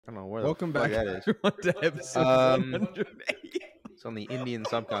I don't know where Welcome the fuck back that is. to episode Um, 108. It's on the Indian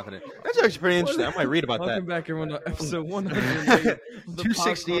subcontinent. That's actually pretty interesting. I might read about Welcome that. back, everyone, to episode 108 of the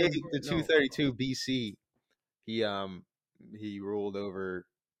 268 Popcorn- to 232 BC. He ruled over.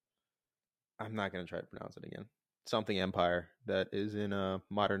 I'm not gonna try to pronounce it again. Something empire that is in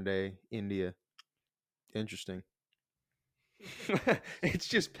modern day India. Interesting. It's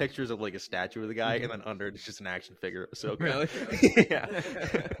just pictures of like a statue of the guy, and then under it's just an action figure of Ahsoka. Really? Yeah.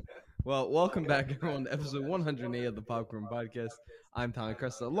 Well, welcome back, everyone, to episode 108 of the Popcorn Podcast. I'm Tommy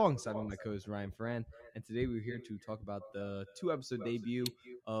Cresta, alongside my co-host Ryan Ferran, and today we're here to talk about the 2-episode debut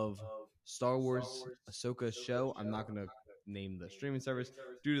of Star Wars Ahsoka show. I'm not going to name the streaming service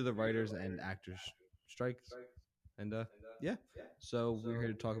due to the writers and actors strikes. And yeah, so we're here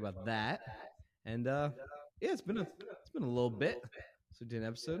to talk about that. And yeah, it's been a little bit since we did an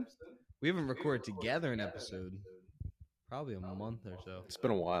episode. We haven't recorded together an episode probably a month or so. It's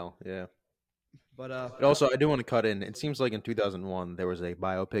been a while, yeah. But also, I do want to cut in. It seems like in 2001 there was a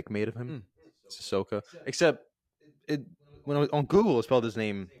biopic made of him. It's Ahsoka, except when I was on Google, it spelled his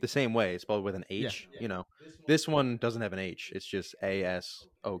name the same way. It's spelled with an H. Yeah. You know, this one doesn't have an H. It's just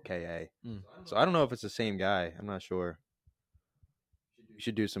Asoka. So I don't know if it's the same guy. I'm not sure. You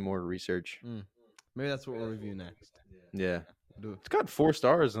should do some more research. Maybe that's what we'll review next. Yeah, Do it's got 4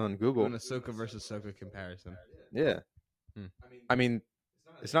 stars on Google. an Ahsoka versus Ahsoka comparison. Yeah, I mean,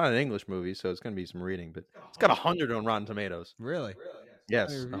 it's not an English movie, so it's gonna be some reading, but it's got 100 on Rotten Tomatoes. Really? Yes,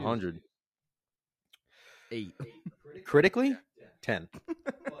 How many reviews? 100. 8. Critically, 10.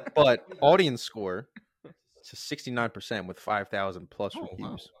 But audience score, it's a 69% with 5,000 plus Oh, wow.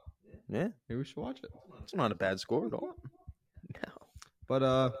 reviews. Yeah, Maybe we should watch it. it's not a bad score at all. No. But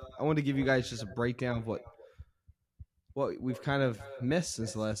I want to give you guys just a breakdown of what we've kind of missed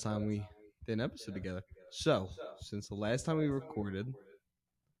since the last time we did an episode together. So, since the last time we recorded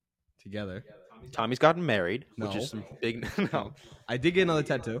together, Tommy's gotten married, which No. is some big. No, I did get another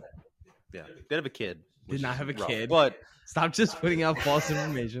tattoo. yeah, did have a kid. Did which not is have a rough, kid. but Stop just putting out false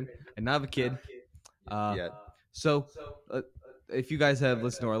information. And not have a kid. yeah, So, if you guys have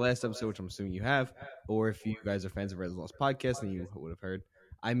listened to our last episode, which I'm assuming you have, or if you guys are fans of Red Lost Podcast, then you would have heard,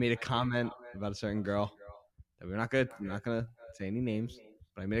 I made a comment about a certain girl that we're not gonna say any names,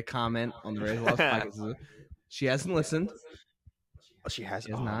 but I made a comment on the Red Lost Podcast. She hasn't listened. oh, she has.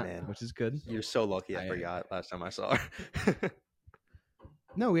 She has Oh not, man, which is good. you're so lucky. I forgot last time I saw her.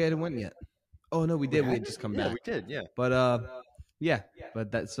 No, we hadn't went yet. Oh no, we did. We had just come Yeah, back. we did. Yeah. But yeah, but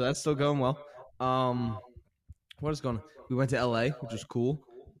that's still going well. What is going on? We went to LA, which was cool.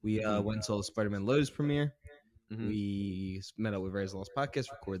 We went and saw the Spider-Man Lotus premiere. Mhm. We met up with Raiders Lost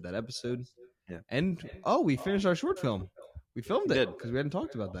Podcast, recorded that episode. Yeah. And we finished our short film. We filmed We it did. because we hadn't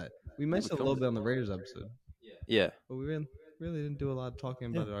talked about that. We mentioned it a filmed little it. bit on the Raiders episode, Yeah. but we really didn't do a lot of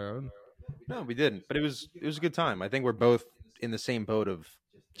talking about it on our own. No, we didn't. But it was a good time. I think we're both in the same boat of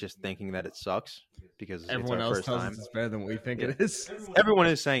just thinking that it sucks because Everyone it's our else first tells time. us it's better than what we think Yeah. it is. Everyone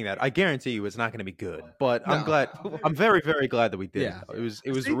is saying that. I guarantee you, it's not going to be good. But I'm No. glad. I'm very, very glad that we did. Yeah. It was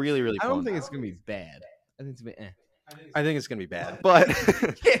See, really, really I fun. don't think it's gonna be bad. I think it's gonna be I think it's going to be bad. But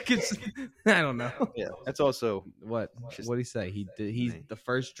yeah, 'cause- I don't know. yeah, that's also What Just- what did he say? He's the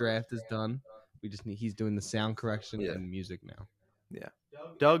first draft is done. He's doing the sound correction Yeah. and music now.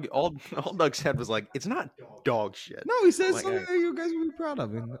 Doug. All Doug said was like, it's not dog shit. No, he said Like, something that you guys will be proud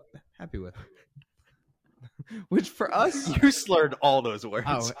of and happy with. Which for us, You slurred all those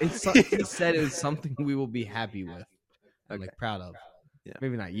words. he said it was something we will be happy with. I'm Okay. like proud of. Yeah.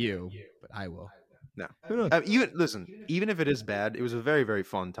 Maybe not you, but I will. No. Who knows? Even if it is bad, it was a very, very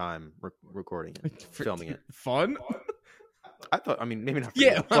fun time recording it, filming it. Fun? I thought. I mean, maybe not. For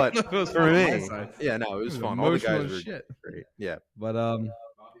Yeah, you, but it was for fun on my me, side. yeah, no, it It was was fun. All the emotional guys as were shit. great. Yeah, But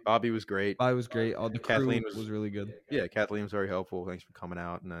Bobby was great. I was great. All the crew Kathleen was was- really good. Yeah, Kathleen was very helpful. Thanks for coming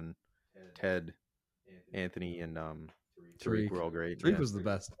out. And then Ted, Anthony, and Tariq were all great. Tariq yeah. was the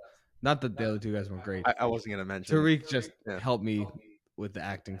best. Not that the other two guys weren't great. I wasn't gonna mention. Tariq just Yeah. helped me with the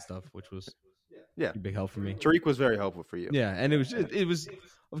acting stuff, which was Yeah. a big help for me. Tariq was very helpful for you. Yeah, and it was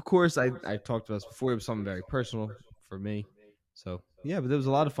of course I talked about this before. It was something very personal for me. So yeah, but it was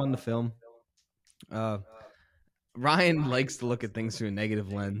a lot of fun to film. Ryan likes to look at things through a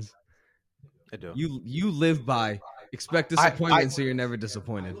negative lens. I do. You live by expect disappointment, so you're never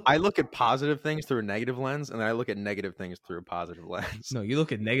disappointed. I look at positive things through a negative lens, and I look at negative things through a positive lens. No, you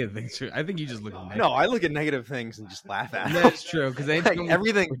look at negative things through. I think you just look at negative. No, I look at negative things and just laugh at them. That's true because Like,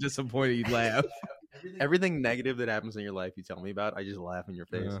 everything- we're disappointed. You laugh. Everything negative that happens in your life, you tell me about, I just laugh in your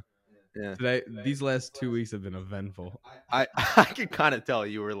face. Yeah. Today, these last 2 weeks have been eventful. I could kind of tell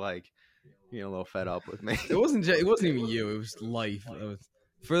you were like, a little fed up with me. It wasn't even you. It was life. It was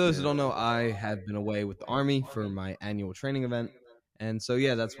For those who don't know, I have been away with the Army for my annual training event. And so,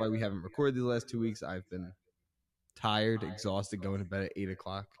 yeah, that's why we haven't recorded these last 2 weeks. I've been tired, exhausted, going to bed at 8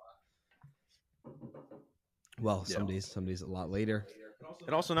 o'clock. Well, Yeah. some days a lot later.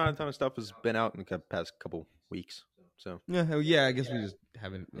 And also, not a ton of stuff has been out in the past couple weeks. So Yeah, I guess we just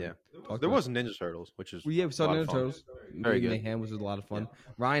haven't really yeah, talked there about was Ninja Turtles, which is we saw a lot of Ninja fun. Turtles, Very Mutant good. Mayhem, which was a lot of fun.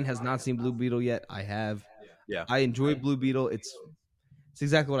 Ryan has not seen Blue Beetle yet. I have. Yeah. I enjoyed Blue Beetle. It's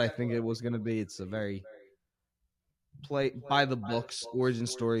exactly what I think it was going to be. It's a very play by the books origin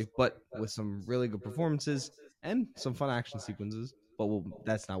story, but with some really good performances and some fun action sequences. But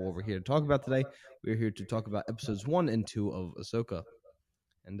that's not what we're here to talk about today. We're here to talk about episodes 1 and 2 of Ahsoka.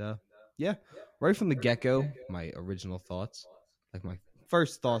 And yeah, right from the get go, my original thoughts, like my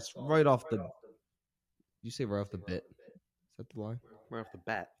first thoughts, right off the. You say right off the bit. Is that the line? Right off the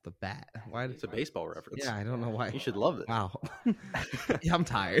bat. The bat. Why? It's a baseball reference. Yeah, I don't know why. You should love it. Wow. Yeah, I'm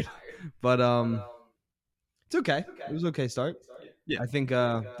tired, but it's okay. It was okay start. Yeah. I think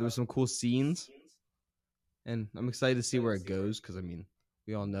there were some cool scenes, and I'm excited to see where it goes because I mean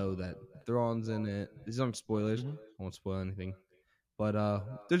we all know that Thrawn's in it. These aren't spoilers. Mhm. I won't spoil anything, but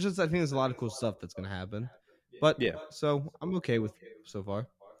there's just I think there's a lot of cool stuff that's gonna happen. But Yeah. so I'm okay with so far.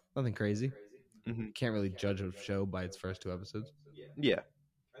 Nothing crazy. Hmm. Can't really judge a show by its first 2 episodes. Yeah.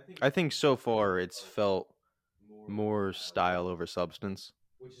 I think so far it's felt more style over substance,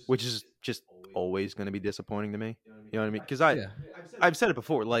 which is just always going to be disappointing to me. You know what I mean? Because Yeah. I've said it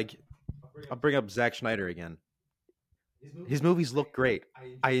before. Like, I'll bring up Zack Snyder again. His movies look great.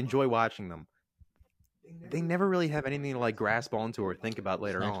 I enjoy watching them. They never really have anything to like grasp onto or think about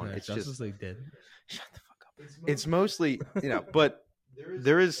later on. It's Justice just League did. shut the fuck up. It's mostly but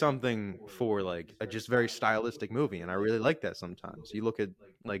there is something for like a just very stylistic movie, and I really like that sometimes. You look at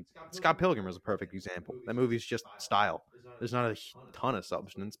like Scott Pilgrim is a perfect example. That movie's just style. There's not a ton of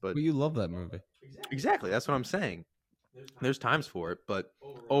substance, but Well, you love that movie. exactly that's what I'm saying. There's times for it, but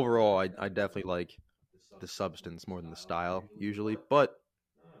overall, I definitely like the substance more than the style usually. But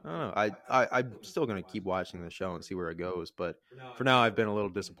I don't know. I'm still gonna keep watching the show and see where it goes. But for now, I've been a little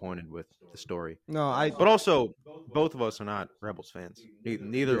disappointed with the story. No, But also, both of us are not Rebels fans.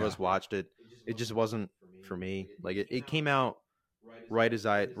 Neither of Yeah. us watched it. It just wasn't for me. Like it came out right as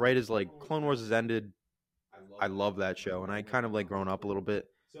like Clone Wars has ended. I love that show, and I kind of like grown up a little bit.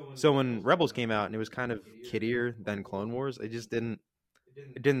 So when Rebels came out and it was kind of kiddier than Clone Wars, it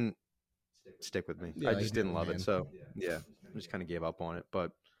didn't stick with me. Yeah, I like just didn't love man. it. So yeah, I just kind of gave up on it.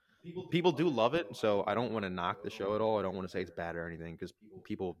 But people do love it, so I don't want to knock the show at all. I don't want to say it's bad or anything because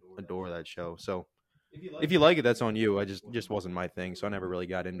people adore that show. So if you like it, that's on you. I just wasn't my thing, so I never really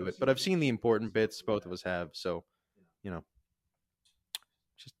got into it. But I've seen the important bits. Both of us have. So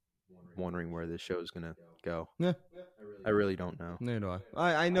just wondering where this show is gonna go. Yeah. I really don't know. Neither do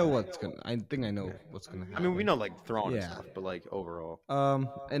I know what's gonna. I think I know what's gonna happen. I mean, we know like Thrawn and Yeah. stuff, but like overall,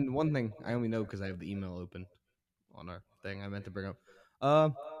 And one thing I only know because I have the email open on our thing. I meant to bring up.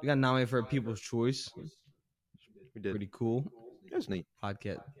 We got nominated for a People's Choice. we did. Pretty cool It was neat.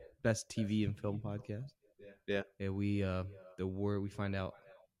 podcast, best TV and film podcast. Yeah. Yeah. We the award we find out.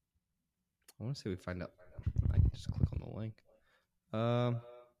 I want to say we find out. I can just click on the link.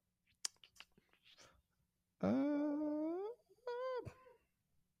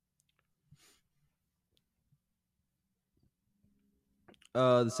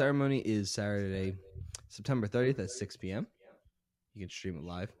 The ceremony is Saturday, September 30th at 6 p.m. You can stream it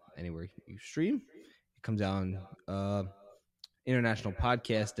live anywhere you stream. It comes out on International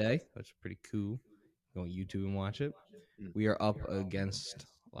Podcast Day, which is pretty cool. Go on YouTube and watch it. We are up against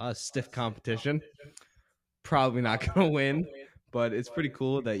a lot of stiff competition. Probably not going to win, but it's pretty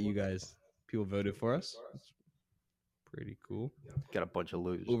cool that people voted for us. It's pretty cool. Got a bunch of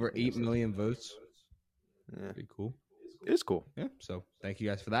losers. Over 8 million votes. Yeah. Pretty cool. It is cool. Yeah, so thank you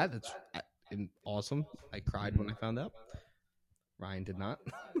guys for that. That's awesome. I cried when I found out. Ryan did not.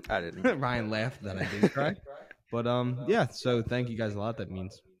 I didn't. Ryan laughed that I didn't cry. But yeah, so thank you guys a lot. That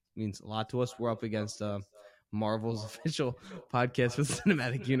means a lot to us. We're up against Marvel's official podcast for the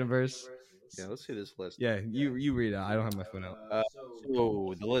cinematic universe. Yeah, let's see this list. Yeah, you read it. I don't have my phone out.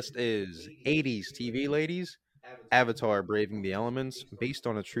 So the list is 80s TV ladies, Avatar Braving the Elements, based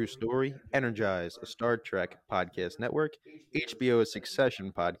on a true story, Energize, a Star Trek podcast network, HBO's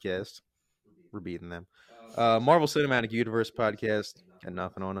Succession podcast, we're beating them, Marvel Cinematic Universe podcast, got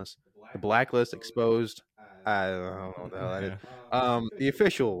nothing on us, The Blacklist, Exposed, I don't know what the hell that is, the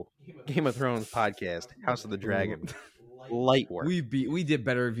official Game of Thrones podcast, House of the Dragon, light work. We did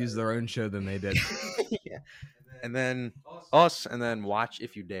better reviews of their own show than they did. Yeah. And then us, and then Watch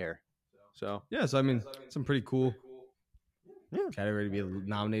If You Dare. So yeah, so I mean, some pretty cool Yeah. category to be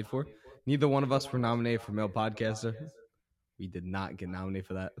nominated for. Neither one of us were nominated for male podcaster. We did not get nominated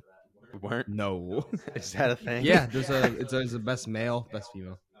for that. We weren't. No. Is that a thing? Yeah, there's a best male, best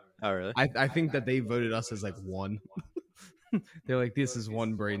female. Oh, really? I think that they voted us as like one. They're like, this is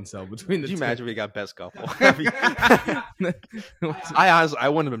one brain cell between the Could you two. imagine we got best couple? I honestly, I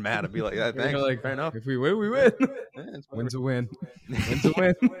wouldn't have been mad. I'd be like, yeah, They're thanks. like, Fair enough. if we win, we win. Yeah, it's Win's whatever. a win. Win's a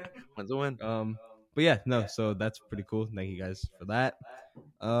win. Wins a win. But yeah, no. So that's pretty cool. Thank you guys for that.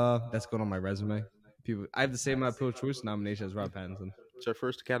 That's going on my resume. People, I have the same amount of People's Choice nomination as Rob Pattinson. It's our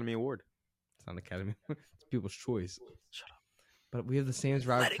first Academy Award. It's not Academy. It's People's Choice. Shut up. But we have the same as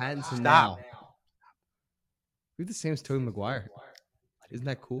Rob Pattinson Stop. now. We have the same as Tobey Maguire. Isn't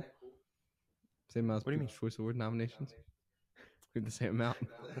that cool? Same amount as What do you mean? People's Choice Award nominations. We have the same amount.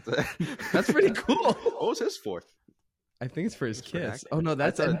 That's That's pretty cool. What was his for? I think it's for his It's for kids. acting. Oh no,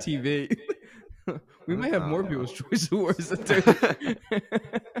 that's I on thought- TV. We might have more Oh. People's Choice Awards than two.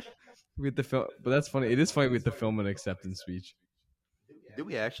 We have the film, but that's funny. It is funny with the film and acceptance speech. Did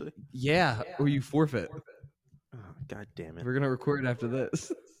we actually? Yeah, or you forfeit. Oh, God damn it! We're gonna record after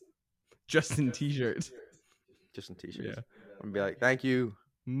this, just in t-shirts. Just in t-shirts. Yeah, I'm gonna be like, thank you.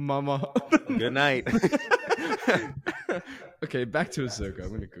 Mama. Good night. Okay, back to Ahsoka.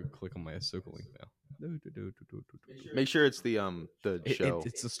 I'm gonna go click on my Ahsoka link now. Make sure it's the show,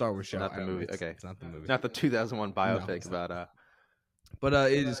 It's the Star Wars show, not the movie. Okay. it's not the movie. not the 2001 biopic it's not. about But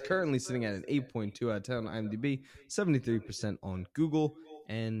it is currently sitting at an 8.2 out of 10 on IMDb, 73% on Google,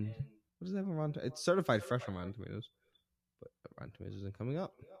 and what does that have on Rotten Tomatoes? It's certified fresh on Rotten Tomatoes, but Rotten Tomatoes isn't coming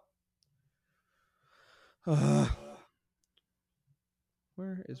up.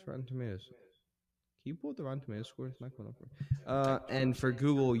 Where is Rotten Tomatoes? Can you pull up the Rotten Tomatoes score? It's not coming up. And for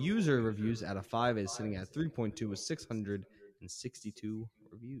Google user reviews out of 5, it's sitting at 3.2 with 662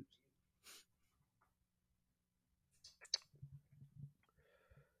 reviews.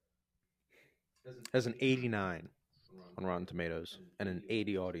 has an 89 on Rotten Tomatoes and an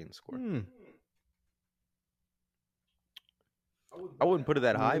 80 audience score. I wouldn't put it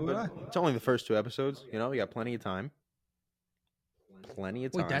that high, Neither but would I. it's only the first 2 episodes. You know, you got plenty of time. Plenty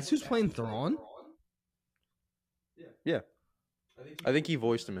of time. Wait, that's who's playing Thrawn? Yeah. I think he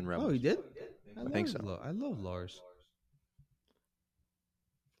voiced him in Oh, Rebels. he did? I think so. I love Lars.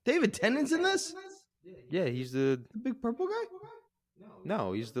 David Tennant's in this? Yeah, he's the The big purple guy?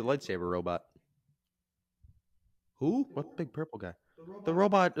 no, he's the lightsaber robot. Who? What big purple guy? The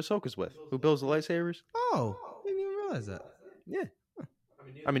robot Ahsoka's with, who builds the lightsabers. Oh, I didn't even realize that. Yeah.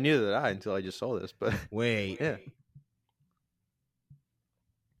 I mean, neither did I until I just saw this, but Wait. yeah.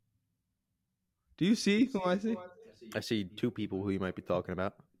 Do you see who I see? I see 2 people who you might be talking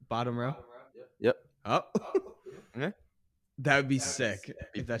about. Bottom row. Yep. Oh. Yeah. That would be sick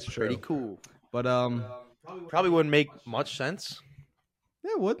if that's true. Pretty cool. But Probably wouldn't make much sense.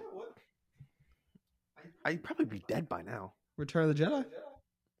 yeah, it would. I'd probably be dead by now. Return of the Jedi.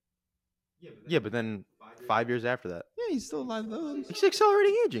 Yeah, but then 5 years after that, Yeah, he's still alive though. he's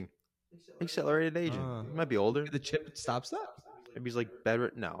accelerating aging. Accelerated aging. Ah. He might be older. The chip stops that. Maybe he's like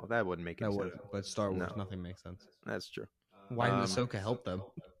better. No, that wouldn't make That any would, sense. but Star Wars, No. nothing makes sense. That's true. Why didn't Um, Ahsoka help them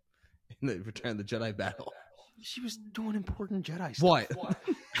in the Return of the Jedi battle? She was doing important Jedi stuff. What?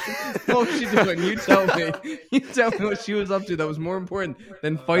 What was she doing? You tell me. You tell me what she was up to that was more important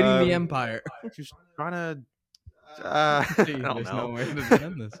than fighting the Empire. She was trying to. I Gee, don't there's no know. way to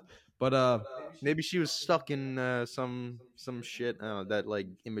defend this. But Maybe she was stuck in some shit that like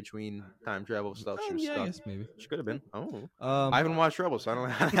in between time travel stuff. She was yeah, I stuck. guess maybe. She could have been. Oh, I I haven't watched Rebels, so I don't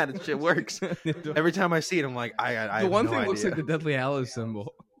know how that shit works. Every time I see it, I'm like, I the have one no thing looks idea. like the Deathly Hallows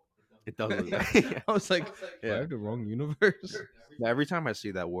symbol. It does. Look like- I was like, Yeah. I have the wrong universe. Every time I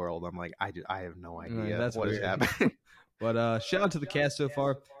see that world, I'm like, I have no idea that's what is weird. happening. But shout out to the cast so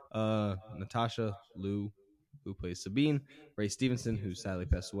far. Natasha Liu, who plays Sabine. Ray Stevenson, who sadly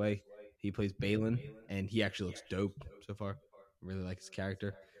passed away. He plays Balin, and he actually looks dope so far. I really like his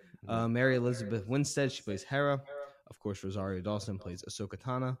character. Mary Elizabeth Winstead, she plays Hera. Of course, Rosario Dawson plays Ahsoka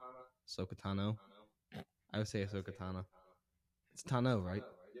Tano. Ahsoka Tano. I would say Ahsoka Tano. It's Tano, right?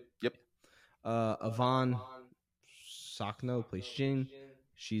 Yep. Yvonne Sakno plays Jin.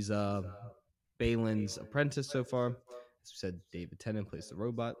 She's Balin's apprentice so far. As we said, David Tennant plays the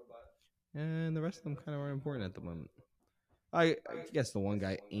robot. And the rest of them kind of aren't important at the moment. I guess the one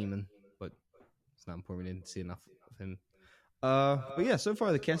guy, Eamon, but it's not important. We didn't see enough of him. But yeah, so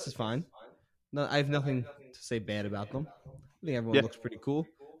far the cast is fine. No, I have nothing to say bad about them. I think everyone Yeah. looks pretty cool.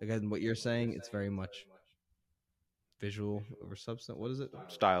 Again, what you're saying, it's very much visual over substance. What is it?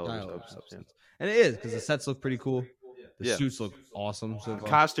 Style Style over over substance. substance. And it is, because the sets look pretty cool. The Yeah. suits look awesome so far.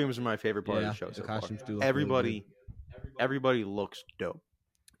 Costumes are my favorite part Yeah, of the show. the So far. costumes do look really Everybody, everybody looks dope.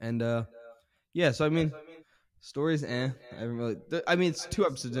 And yeah, so I mean, stories, I haven't really. I mean, it's 2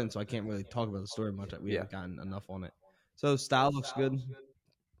 episodes in, so I can't really talk about the story much. We Yeah. haven't gotten enough on it. So style looks good.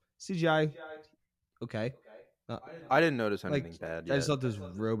 CGI, okay. Uh, I didn't notice like anything bad I just yet. thought those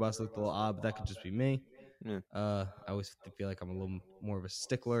robots looked a little odd, but that could just be me. Yeah. I always feel like I'm a little more of a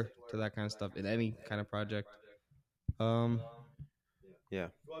stickler to that kind of stuff in any kind of project. Um, Yeah.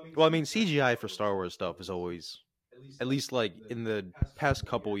 Well, I mean, CGI for Star Wars stuff is always, at least like in the past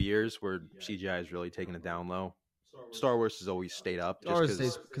couple years, where CGI has really taken it down low. Star Wars has always stayed up, just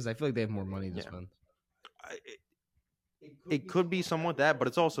because I feel like they have more money to yeah, spend. it could be somewhat that, but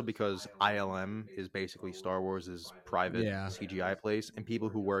it's also because ILM is basically Star Wars' private Yeah. CGI place, and people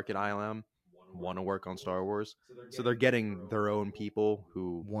who work at ILM want to work on Star Wars, so they're getting their own people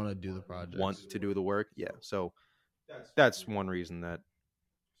who Want to do the project? want to do the work. Yeah, so that's one reason that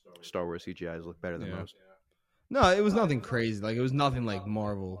Star Wars CGIs look better than Yeah. most. No, it was nothing crazy. Like it was nothing like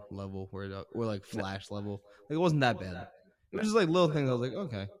Marvel level or like Flash level. Like it wasn't that bad. It was just like little things. I was like,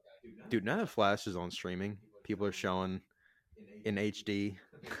 okay. Dude, now that Flash is on streaming, people are showing in HD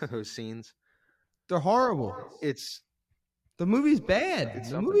those scenes. They're horrible. It's The movie's bad. It's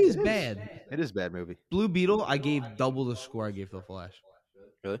The something. movie is It is. bad. It is a bad movie. Blue Beetle, I gave double the score I gave to the Flash.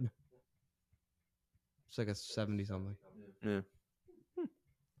 Really? It's like a 70 something. Yeah.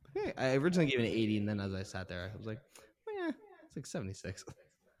 Yeah, I originally gave it an 80, and then as I sat there, I was like, well, yeah, it's like 76.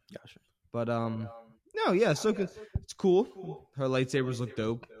 Gotcha. But no, yeah, Ahsoka, it's cool. Her lightsabers look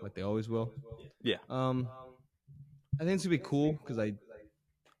dope, like they always will. Yeah. I think it's gonna be cool because I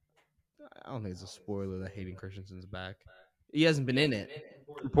don't think it's a spoiler that Hayden Christensen's back. He hasn't been in it.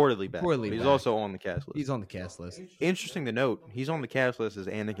 Reportedly back. Reportedly But he's back. also on the cast list. He's on the cast list. Interesting to note, he's on the cast list as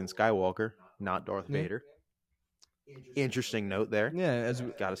Anakin Skywalker, not Darth Yeah. Vader. Interesting note there. Yeah, as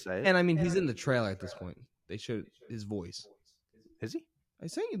we, Gotta say it. and I mean he's in the trailer at this point. They showed his voice. Is he? I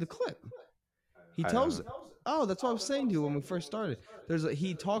sent you the clip. He I tells. don't Oh, that's what I was saying to you when we first started.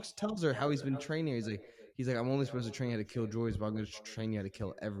 He tells her how he's been training her. He's like, I'm only supposed to train you how to kill droids, but I'm going to train you how to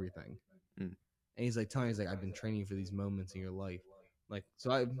kill everything. Mm. And he's like telling me, he's like, I've been training you for these moments in your life. Like, so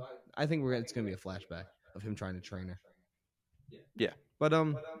I think it's going to be a flashback of him trying to train her. Yeah. But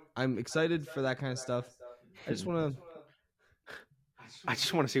I'm excited for that kind of stuff. I just want to. I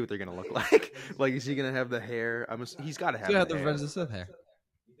just want to see what they're gonna look like. Like, is he gonna have the hair? He's got to have. Yeah, the the hair. Revenge of the Sith hair.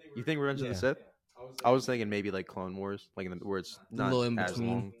 You think Revenge of Yeah. the Sith? I was thinking maybe like Clone Wars, like where it's A not little in as between.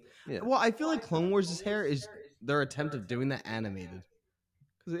 long. Yeah. Well, I feel like Clone Wars' hair is their attempt of doing that animated.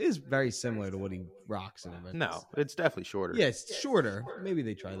 Because it is very similar to what he rocks in Revenge. No, it's definitely shorter. Yeah, it's shorter. Maybe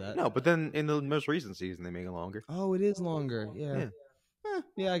they try that. No, but then in the most recent season they make it longer. Oh, it is longer. Yeah.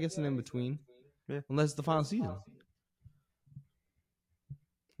 Yeah, I guess an in between. Yeah. Unless it's the final season.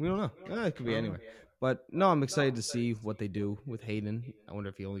 We don't know. It could be anywhere. But no, I'm excited to see what they do with Hayden. I wonder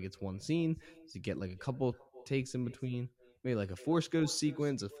if he only gets one scene. Does he get like a couple takes in between? Maybe like a Force Ghost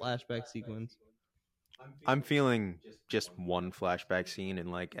sequence, a flashback sequence. I'm feeling just one flashback scene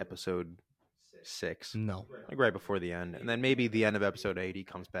in like episode 6, No. like right before the end, and then maybe the end of episode 8 he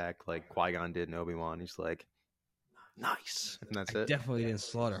comes back like Qui-Gon did in Obi-Wan. He's like, nice, and that's it. Definitely didn't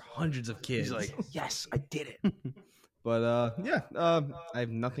slaughter hundreds of kids. He's like, yes, I did it. But yeah, I have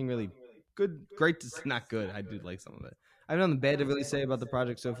nothing really great to say. Not good. I do like some of it. I have nothing bad to really say about the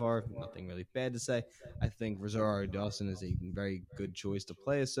project so far. Nothing really bad to say. I think Rosario Dawson is a very good choice to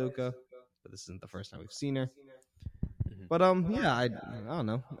play Ahsoka, but this isn't the first time we've seen her. But yeah, I don't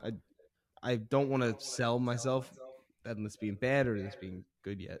know. I don't want to sell myself that this being bad or this being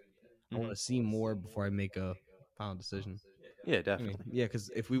good yet. I want to see more before I make a final decision. Yeah, I definitely. mean, yeah, because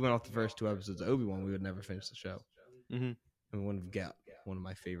if we went off the first 2 episodes of Obi-Wan, we would never finish the show. Mm-hmm. And we wouldn't have got one of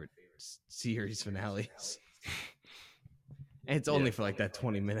my favorite series finales. And it's only for like that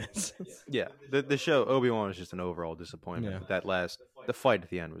 20 minutes. Yeah, the show Obi-Wan was just an overall disappointment. Yeah. But the fight at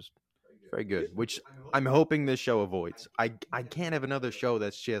the end was very good, which I'm hoping this show avoids. I can't have another show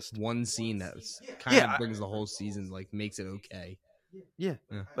that's just One scene that kind of brings the whole season, like makes it okay. yeah.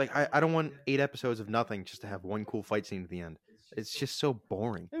 Yeah. Like I don't want 8 episodes of nothing just to have one cool fight scene at the end. It's just so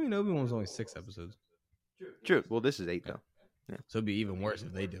boring. I mean, Obi-Wan was only 6 episodes. True. Well, this is 8 though. So it'd be even worse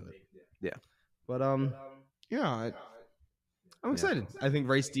if they do it. Yeah. But yeah, I'm excited. I think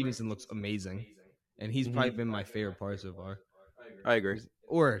Ray Stevenson looks amazing, and he's probably been my favorite part so far. I agree.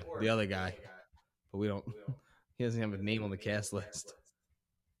 Or the other guy, but we don't. He doesn't have a name on the cast list.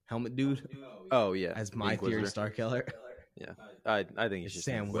 Helmet Dude, Oh yeah. as the my theory, Inquisitor. Starkiller. Yeah. I think he's just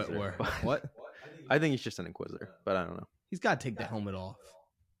an Sam Inquisitor. Witwer. What? I think he's just an Inquisitor, but I don't know. He's got to take the helmet off.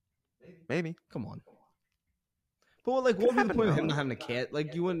 Maybe. Come on. But what would be the happen point of now. him not having a cat?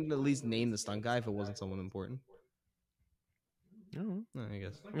 Like, you wouldn't at least name the stunt guy if it wasn't someone important. I don't know. I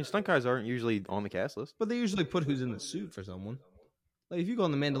guess. I mean, stunt guys aren't usually on the cast list. But they usually put who's in the suit for someone. Like if you go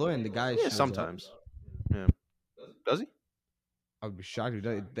on the Mandalorian, the guy Yeah, shows sometimes. up. Yeah. Does he? I would be shocked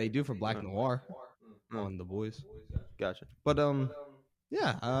if they do for Black Oh. Noir Oh. on The Boys. Gotcha. But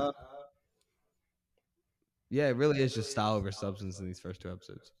yeah, yeah, it really is just style over substance in these first 2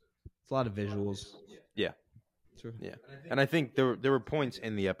 episodes. It's a lot of visuals. Yeah. Sure. Yeah. And I think there were points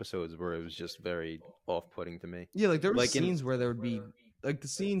in the episodes where it was just very off-putting to me. Yeah, like there were Like in- scenes where there would be like the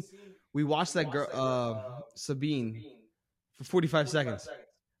scene we watched that girl Sabine for 45 seconds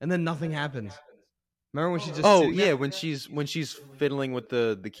and then nothing happens. Remember when she just Oh sitting there? yeah, when she's fiddling with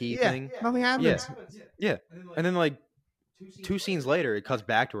the key Yeah, thing. nothing happens. Yeah. And then like 2 scenes later, it cuts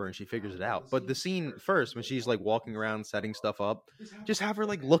back to her and she figures it out. But the scene first, when she's like walking around setting stuff up, just have her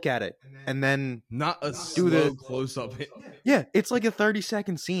like look at it and then Not a Do slow the- close up. yeah, it's like a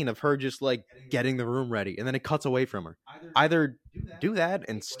 30-second scene of her just like getting the room ready, and then it cuts away from her. Either do that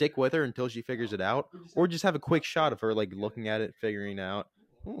and stick with her until she figures it out, or just have a quick shot of her like looking at it, figuring it out,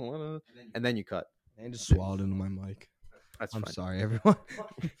 and then you cut. And just swallowed into my mic. That's I'm fine. sorry, everyone.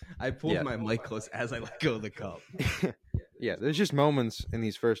 I pulled Yeah. my mic close as I let go of the cup. Yeah, there's just moments in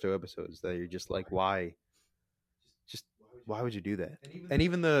these first 2 episodes that you're just like, why? Just why would you do that? And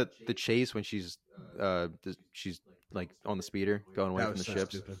even the chase when she's like on the speeder going away That from was the so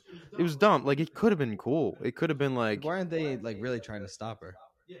ships. stupid. It was dumb. Like it could have been cool. It could have been like, Why aren't they like really trying to stop her?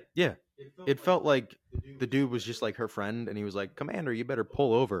 yeah. It felt like the dude was just like her friend, and he was like, "Commander, you better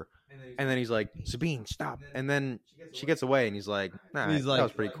pull over." And then he's like, "Sabine, stop!" And then she gets away, and he's like, "Nah, He's that like-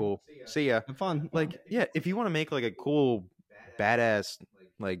 was pretty cool. See ya." Have fun. Like, yeah, if you want to make like a cool, badass,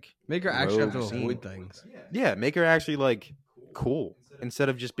 like, Make her actually have to rogue scene. avoid things. yeah, make her actually like cool instead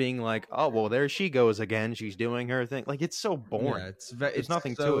of just being like, "Oh, well, there she goes again. She's doing her thing." Like, it's so boring. Yeah, it's There's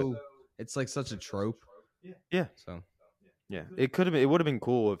nothing to so, It's like such a trope. Yeah. So Yeah, it could have. It would have been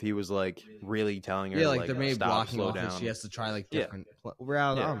cool if he was like really telling her, yeah, to, like they're maybe stop, blocking slow off, and down. she has to try like Yeah. different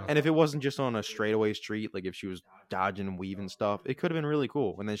route. I Yeah. don't know. And if it wasn't just on a straightaway street, like if she was dodging and weaving stuff, it could have been really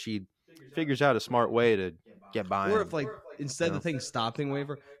cool. And then she figures out a smart way to get by. Or him. if like instead of No. the thing stopping,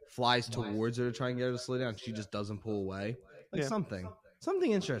 whatever, flies towards her to try and get her to slow down, she just doesn't pull away. Like Yeah.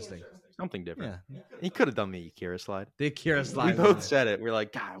 something interesting. Something different. Yeah, He could have done the Akira slide. the Akira slide. We both said it. We're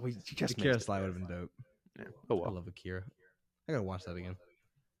like, God, we the just Akira missed it. slide would have been dope. Yeah. Oh I well. love Akira. I gotta watch that again.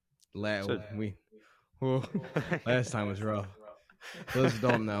 So- Last time was rough. For those who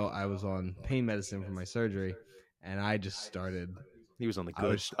don't know, I was on pain medicine for my surgery, and I just started. He was on the I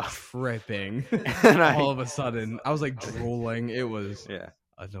good was stuff. tripping. And I- All of a sudden, I was like drooling. It was Yeah.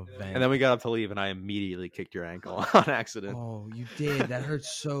 an event. And then we got up to leave, and I immediately kicked your ankle on accident. Oh, you did. That hurt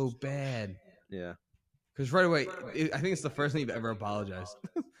so bad. Yeah. Because right away, I think it's the first time you've ever apologized.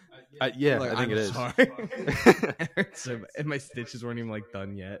 Yeah, Like, I think I'm it is. sorry. It hurt so bad. And my stitches weren't even like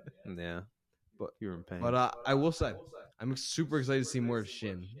done yet. Yeah. But- you were in pain. But I will say, I'm super excited to see more of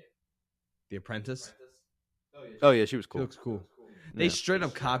Shin, the apprentice. oh yeah, she was She cool. looks cool. They Yeah. straight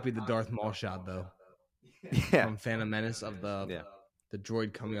up copied the Darth Maul shot though Yeah. from Phantom Menace of Yeah. the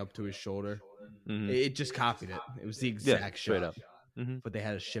droid coming up to his shoulder. Mhm. It just copied it. It was the Yeah, exact straight shot. up. Mhm. But they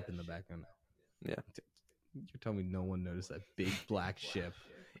had a ship in the background. Yeah. You're telling me no one noticed that big black ship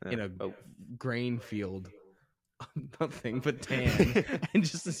Yeah. in a Oh. grain field, nothing but tan, and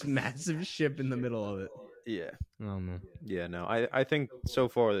just this massive ship in the middle of it. Yeah. I don't know. Yeah, no. I think so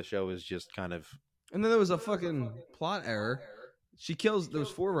far the show is just kind of And then there was a fucking plot error. She kills. There was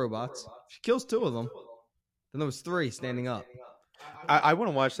 4 robots. She kills 2 of them. Then there was 3 standing up. I want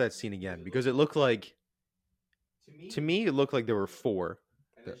to watch that scene again because it looked like to me it looked like there were 4.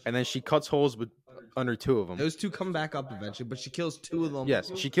 And then she cuts holes under 2 of them. Those 2 come back up eventually, but she kills 2 of them.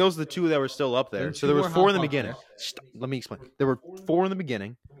 Yes, she kills the 2 that were still up there. Then So 2 there was more 4 in the hop up beginning. there. Let me explain. There were 4 in the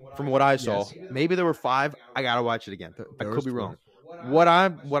beginning, from what I saw. Yes. Maybe there were 5. I gotta watch it again. I there could was be 4. wrong. What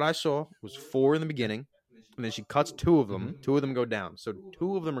I saw was 4 in the beginning, and then she cuts 2 of them. 2 of them go down. So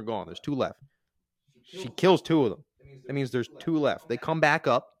 2 of them are gone. There's 2 left. She kills 2 of them. That means there's 2 left. They come back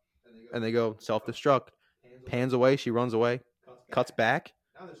up, and they go self-destruct. Pans away. She runs away. Cuts back.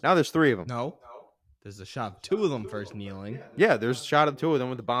 Now there's 3 of them. No. There's a shot of 2 of them first kneeling. Yeah, there's a shot of 2 of them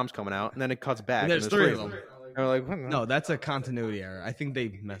with the bombs coming out, and then it cuts back. And there's 3 of them. And we're like, what the- No, that's a continuity error. I think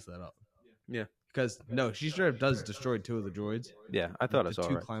they messed that up. Yeah. Because no, she straight up does destroy 2 of the droids. Yeah, I thought I The saw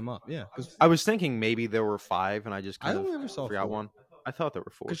 2 it. climb up. Yeah, because I was thinking maybe there were 5, and I just I kind only of ever saw forgot 4. one. I thought there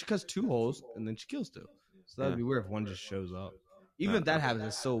were 4. she cuts 2 holes and then she kills 2. So that would Yeah. be weird if one just shows up. Even if that okay. happens,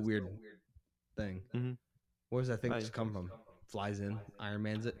 it's still a weird thing. Mhm. Where does that thing I- just come from? Flies in, Iron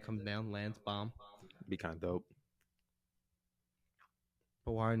Man's it, comes down, lands, bomb. Be kind of dope.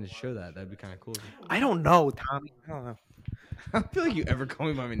 But why didn't it show that? That'd be kind of cool. I don't know, Tommy. I don't know. I don't feel like you ever call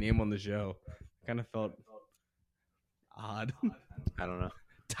me by my name on the show. Kind of felt odd. I don't know.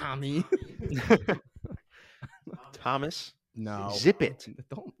 Tommy. Thomas. No. Zip it.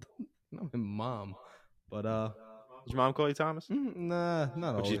 Don't. Not my mom. But Did your mom call you Thomas? nah, not But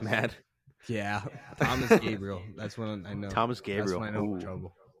always. she's mad. Yeah, Thomas Gabriel. That's when I know. Thomas Gabriel. That's when I know I'm in Ooh.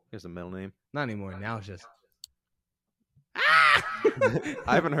 trouble. Here's the middle name. Not anymore. Now it's just.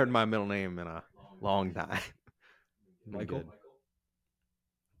 I haven't heard my middle name in a long time. Michael. Good.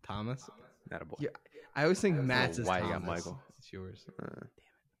 Thomas. Not a boy. Yeah, I always think Matt's is why you Thomas. got Michael. It's yours.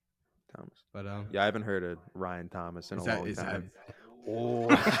 Thomas. But Yeah, I haven't heard of Ryan Thomas in a long time. That, Oh,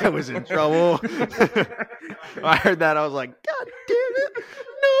 I was in trouble. I heard that. I was like, God damn it.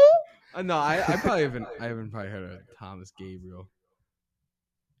 No. no, I haven't probably heard of Thomas Gabriel.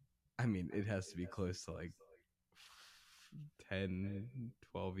 I mean, it has to be close to like 10,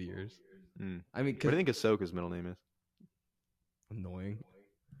 12 years. Mm. I mean, What do you think Ahsoka's middle name is? annoying.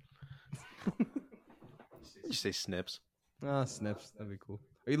 You say Snips. Snips. That'd be cool.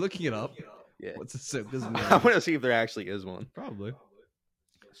 Are you looking it up? Yeah. What's Ahsoka's name? I want to see if there actually is one. Probably.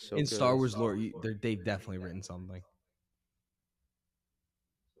 In Ahsoka's- Star Wars lore, they've definitely written something.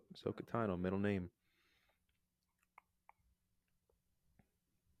 Ahsoka Tano, middle name.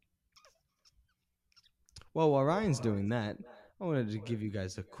 Well, while Ryan's doing that, I wanted to give you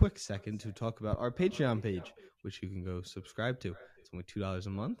guys a quick second to talk about our Patreon page, which you can go subscribe to. It's only $2 a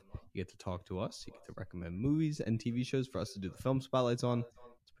month. You get to talk to us. You get to recommend movies and TV shows for us to do the film spotlights on.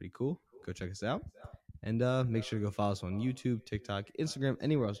 It's pretty cool. Go check us out. And make sure to go follow us on YouTube, TikTok, Instagram,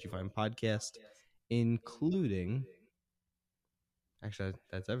 anywhere else you find podcasts, including... Actually,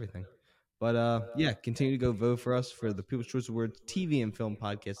 that's everything. But yeah, continue to go vote for us for the People's Choice Awards TV and Film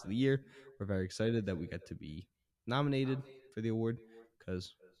Podcast of the Year. We're very excited that we got to be nominated for the award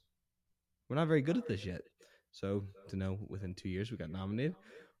because we're not very good at this yet. So to know within 2 years we got nominated.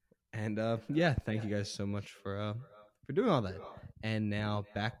 And yeah, thank you guys so much for doing all that. And now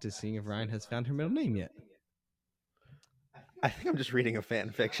back to seeing if Ryan has found her middle name yet. I think I'm just reading a fan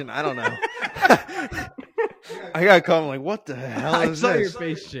fiction. I don't know. I got called. I'm like, what the hell I is saw your this?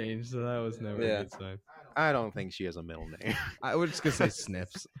 face change, so that was never Yeah. a good sign. I don't think she has a middle name. I was just gonna say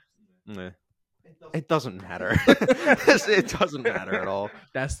Snips. Nah. It doesn't matter. It doesn't matter at all.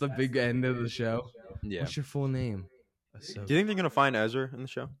 That's the big end of the show. Yeah. What's your full name? Ahsoka. Do you think they're gonna find Ezra in the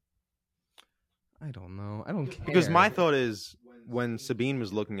show? I don't know. I don't care. Because my thought is, when Sabine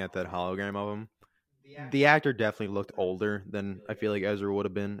was looking at that hologram of him, the actor definitely looked older than I feel like Ezra would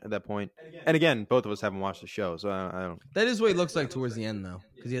have been at that point. And again, both of us haven't watched the show, so I don't. That is what he looks like towards the end, though,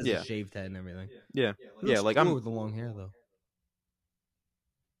 because he has Yeah. a shaved head and everything. Yeah, He yeah. looks Like cool I'm. with the long hair, though.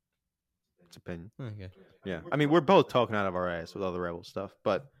 It's opinion. Okay. Yeah, I mean, we're both talking out of our ass with all the Rebel stuff,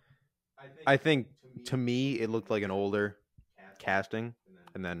 but I think to me it looked like an older casting,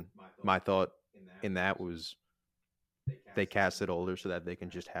 and then my thought in that was they cast it older so that they can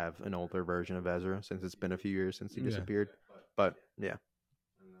just have an older version of Ezra since it's been a few years since he Yeah. disappeared. But yeah,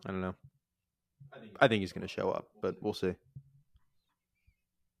 I don't know. I think he's going to show up, but we'll see.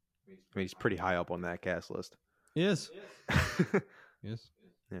 I mean, he's pretty high up on that cast list. Yes. Yes.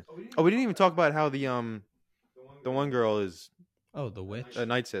 Oh, we didn't even talk about how the one girl is Oh, the witch. a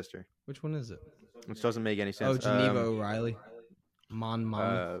Night Sister, Which one is it? which doesn't make any Oh, sense. Geneva O'Reilly. Mon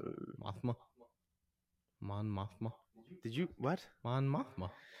Uh, Mothma. Mon Mothma. did you what? Mon Mothma.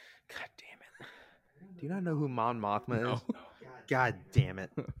 God damn it! Do you not know who Mon Mothma is? No. God damn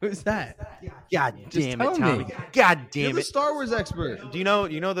it! Who's that? God Just damn tell it, Tommy! me. God You're damn the it! Star Wars expert. Do you know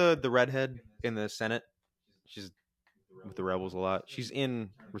the redhead in the Senate? She's with the rebels a lot. She's in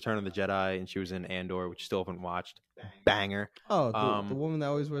Return of the Jedi, and she was in Andor, which you still haven't watched. Banger. Oh, the woman that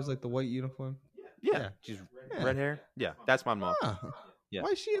always wears like the white uniform. Yeah, Yeah. she's Yeah. red hair. Yeah, that's Mon Mothma. Huh. Yeah. Why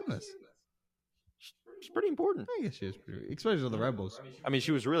is she in this? She's pretty important. I guess she is pretty, especially with the rebels. I mean,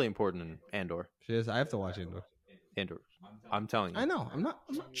 she was really important in Andor. She is. I have to watch Andor. Andor. I'm telling you. I know. I'm not.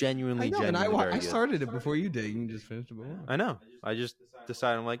 Genuinely, I know, and genuinely very I good. started it before you did. You just finished it before. I know. I just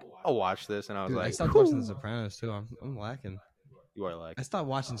decided I'm like, I'll watch this, and I was Dude, like, I stopped watching The Sopranos too. I'm lacking. you are like, I stopped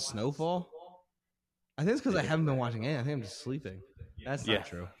watching Snowfall. I think it's because I haven't been watching it. I think I'm just sleeping. That's Yeah. not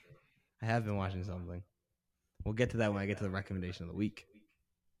true. I have been watching something. We'll get to that when I get to the recommendation of the week.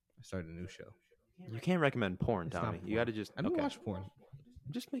 I started a new show. you can't recommend porn, It's not Tommy. You porn. got to just. I don't okay. watch porn.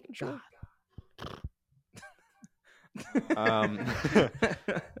 I'm just making sure. God.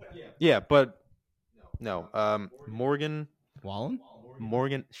 Yeah, but no. Morgan. Wallen?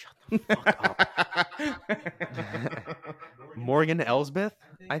 Shut the fuck up. Morgan Elsbeth,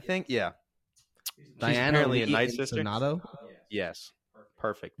 I think. Yeah. She's Diana apparently a Lee Night in Sister. Sonato? Yes.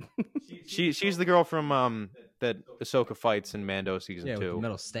 perfect. She's the girl from that Ahsoka fights in Mando season Yeah, with the 2.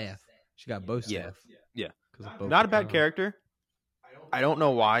 metal staff. She got bow Yeah, staff. yeah. 'Cause of Not a Bo-Katan. bad character. I don't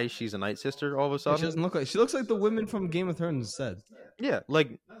know why she's a Night Sister all of a Yeah, sudden. she doesn't look like. She looks like the women from Game of Thrones instead. Yeah,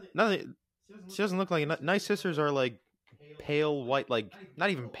 like nothing. She doesn't look like Night Sisters are like pale white, like not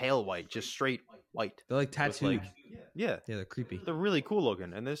even pale white, just straight white. They're like With, tattooed. yeah, Yeah, they're creepy. they're really cool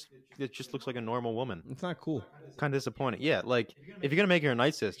looking, and this it just looks like a normal woman. It's not cool. Kind of disappointing. Yeah, like if you're gonna make her a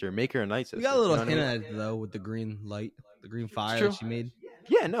Night Sister, make her a Night Sister. We got a little you know hint what I mean? at it though with the green light, the green fire true. that she made.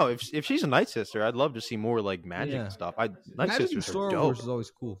 Yeah, no. If she's a Night Sister, I'd love to see more like magic Yeah. and stuff. Night Magic in Sisters Star are dope. Wars is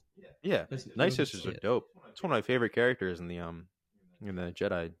always cool. Yeah, Let's- Night let's Sisters see are it. dope. It's one of my favorite characters in the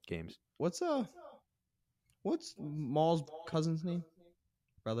Jedi games. What's Maul's cousin's name?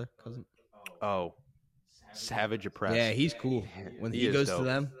 Brother, cousin. Oh, Savage Oppressed. Yeah, he's cool. When he is goes to dope.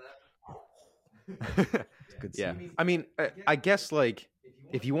 them, it's a good Yeah, scene. I mean, I guess like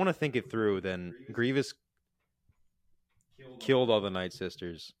if you want to think it through, then Grievous killed all the Night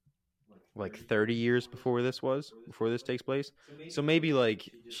Sisters like 30 years before this takes place. So maybe like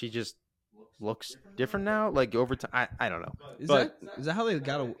she just looks different now, like over time. I don't know. Is But- that how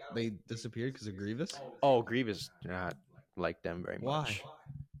they disappeared because of Grievous? Oh, Grievous do not like them very Why? much.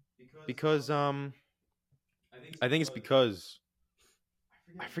 Because I think it's because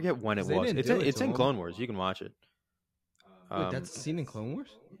I forget when it 'Cause they was. didn't It's do in, it it's to in him. Clone Wars. You can watch it. Wait, that's the scene in Clone Wars.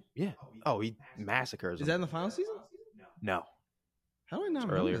 Yeah. Oh, he massacres Is them. that in the final season? No, How do I not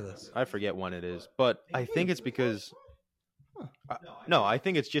it's remember earlier. this? I forget when it is, but I think it's because. Huh. No, I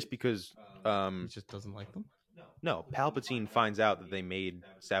think it's just because. He just doesn't like them. No, Palpatine finds out that they made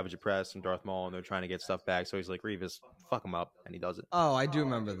Savage Oppressed and Darth Maul, and they're trying to get stuff back. So he's like, Grievous, fuck him up, and he does it. Oh, I do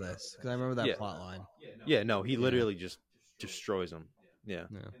remember this because I remember that Yeah. plot line. Yeah, no, he literally just destroys them. Yeah.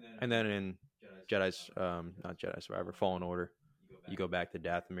 Yeah. And then in not Jedi Survivor, Fallen Order, you go back to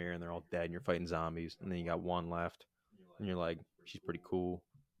Dathomir and they're all dead and you're fighting zombies, and then you got one left, and you're like, she's pretty cool.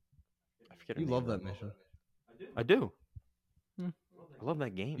 I forget her You name, love that though. mission. I do. Hmm. I love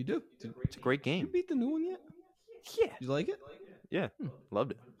that game. You do. It's a great You game. beat the new one yet? Yeah. You like it? Yeah. Hmm.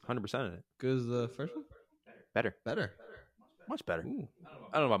 Loved it. 100% of it. Good as the first one? Better. Better. Much better. Ooh,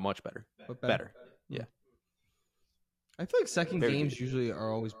 I don't know about much better. but Better. Yeah. I feel like second Very games good. usually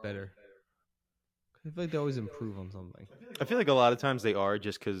are always better. I feel like they always improve on something. I feel like a lot of times they are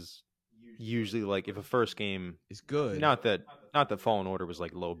just because usually, like, if a first game, It's good. not that Fallen Order was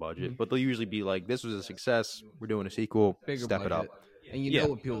like low budget, Mhm. but they'll usually be like, this was a success. We're doing a sequel. Bigger Step it up. budget. And you Yeah. know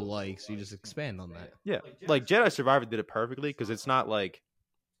what people like, so you just expand on that. Yeah, like Jedi Survivor did it perfectly because it's not like,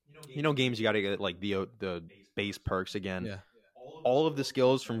 games you got to get like the base perks again. Yeah. All of the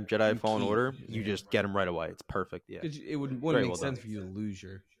skills from Jedi You Fallen keep, Order, yeah. you just get them right away. It's perfect. Yeah, 'Cause it wouldn't Very make well sense done. for you to lose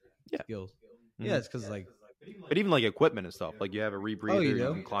your Yeah. skills. Mhm. Yeah, it's because like But even like equipment and stuff, like you have a rebreather, you you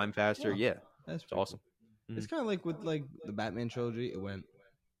do? can climb faster. Yeah. Yeah, that's it's pretty awesome. cool. It's kind of like with like the Batman trilogy. It went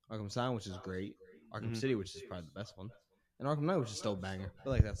Arkham Asylum, which is great. Arkham Mhm. City, which is probably the best one, and Arkham Knight, which is still a banger. I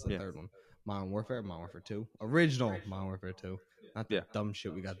feel like that's the Yeah. third one. Modern Warfare 2, original Modern Warfare 2, not the Yeah. dumb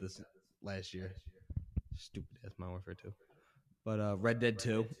shit we got this last year. Stupid ass Modern Warfare 2. But Red Dead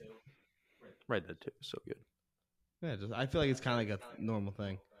 2. Red Dead 2 is so good. Yeah, I feel like it's kind of like a normal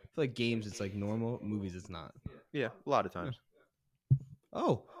thing. I feel like games, it's like normal. Movies, it's not. Yeah, a lot of times.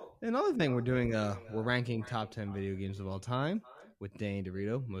 Oh, another thing we're doing, we're ranking top 10 video games of all time with Danny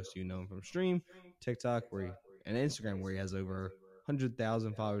DeVito. Most of you know him from Stream, TikTok, and Instagram, where he has over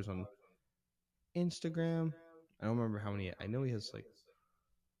 100,000 followers on Instagram. I don't remember how many. I know he has like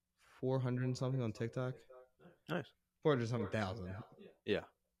 400 and something on TikTok. Nice. 400 something thousand. Yeah.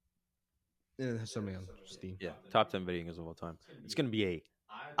 And there's so many on Steam. Yeah, top 10 video games of all time. It's gonna be a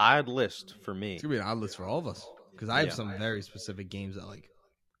odd list for me. It's gonna be an odd list for all of us because I have Yeah. some very specific games that like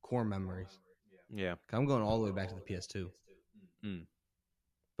core memories. Yeah. 'Cause I'm going all the way back to the PS2. Mm.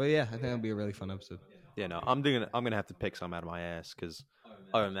 But yeah, I think it'll be a really fun episode. Yeah, no, I'm gonna have to pick some out of my ass because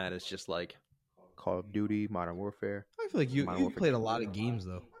other than that, it's just like Call of Duty, Modern Warfare. I feel like you Modern Warfare played a lot of games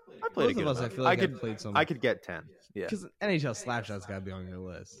though. I played Both a good of us, I amount. feel like I I've could played some. I could get 10. Yeah, Because NHL Slapshot's got to be on your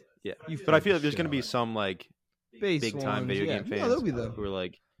list. yeah. You But I played feel the like there's shit gonna out be of it. some like Base big time ones, video yeah. game No, fans there'll be them. who are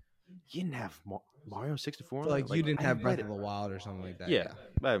like, you didn't have Mario 64. Like you didn't I have haven't Breath played of the Wild or something like that. it. Yeah,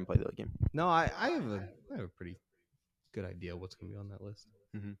 I haven't played that game. No, I have a pretty good idea what's gonna be on that list.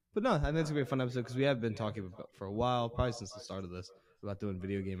 Mhm. But no, I think it's gonna be a fun episode because we have been talking about for a while, probably since the start of this, about doing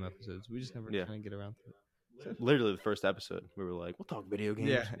video game episodes. We just never Yeah. kind of get around to it. Literally the first episode, we were like, we'll talk video games.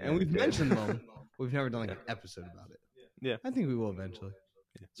 Yeah, and we've yeah. mentioned them. We've never done like an episode about it. Yeah. I think we will eventually.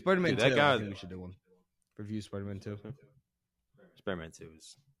 Yeah. Spider-Man Dude, that 2, guy- I think we should do one. Review Spider-Man 2. Spider-Man 2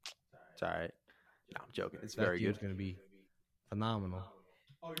 is it's all right. No, I'm joking. It's That very game's good. gonna be phenomenal.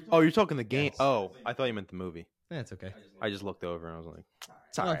 Oh, you're talking the game. Yes. Oh, I thought you meant the movie. Yeah, it's okay. I just looked over and I was like,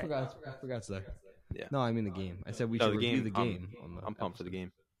 it's No, all I right. forgot. I forgot it's there. Yeah. No, I mean the game. I said we No, should the review game. the game on the I'm pumped for the episode.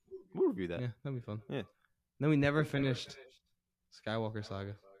 game. We'll review that. Yeah, that'd be fun. Yeah. Then we never finished Skywalker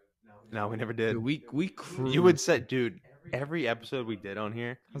Saga. No, we never did. Dude, we cruised. You would say, dude, every episode we did on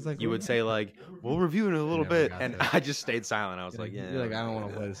here, I was like, you would say like, we'll review in a little never bit, got and to. I just stayed silent. I was like, yeah. You're like, I don't want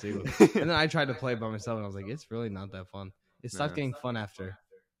to play the sequel. play. And then I tried to play it by myself, and I was like, it's really not that fun. It stopped Nah. getting fun after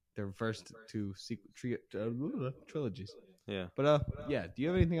the first two trilogies. Yeah. But yeah. Do you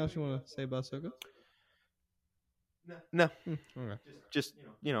have anything else you want to say about Ahsoka? No, Okay. just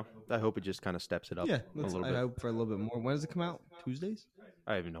I hope it just kind of steps it up Yeah, a little I bit. hope for a little bit more. When does it come out? Tuesdays?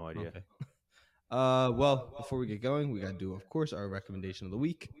 I have no idea. Okay. Well, before we get going, we gotta do, of course, our recommendation of the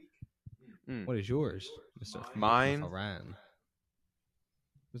week. Mm. What is yours, Mr. Mine? Fran?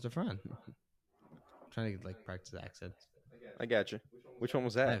 Mr. Fran. I'm trying to like practice accents. I got you. Which one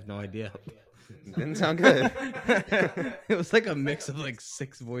was I that? have no idea. Didn't sound good. It was like a mix of like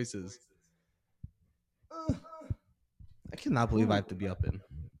 6 voices. I cannot believe I have to be up in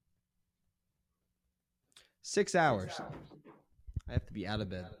 6 hours. I have to be out of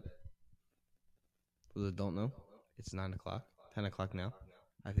bed. For those that don't know, it's 9 o'clock, 10 o'clock now.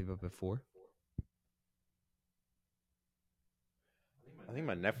 I have to be up at 4. I think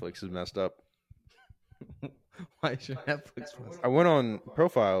my Netflix is messed up. Why is your Netflix? I went on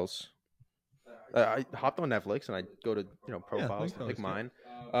profiles. I hopped on Netflix and I go to profiles to profiles, pick yeah. mine.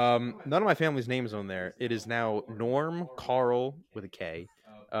 None of my family's names on there. It is now Norm, Carl with a K,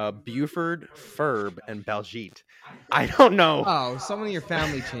 Buford, Ferb, and Baljeet. I don't know. Oh, someone in your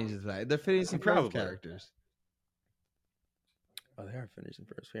family changes that. They're fitting some Probably. characters. Oh, they are finishing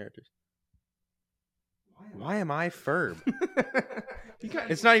first characters. Why am I Ferb?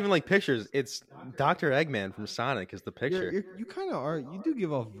 It's not even like pictures. It's Dr. Eggman from Sonic is the picture. You kind of are. You do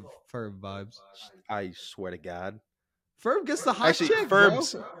give off Ferb vibes. I swear to God. Ferb gets the hot Actually, chick,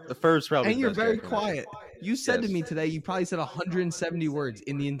 Ferb's bro. the Ferb's probably. And the you're best very character in that. quiet. You said to Yes. me today, you probably said 170 words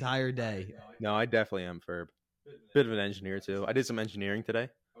in the entire day. No, I definitely am Ferb. Bit of an engineer too. I did some engineering today.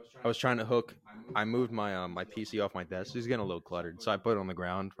 I was trying to hook. I moved my my PC off my desk. It's getting a little cluttered, so I put it on the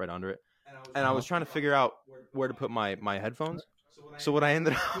ground right under it. And I was trying to figure out where to put my headphones. So what I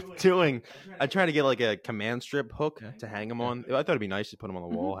ended up doing, I tried to get like a command strip hook to hang them on. I thought it'd be nice to put them on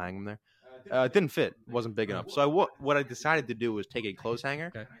the wall, hang them there. It didn't fit. It wasn't big enough. So what I decided to do was take a clothes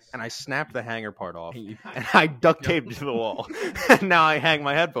hanger and I snapped the hanger part off and I duct taped it to the wall. And now I hang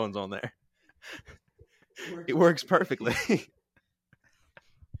my headphones on there. It works perfectly.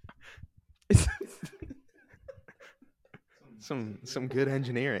 Some good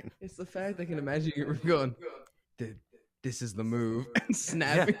engineering. It's the fact I can imagine you were going, this is the move, and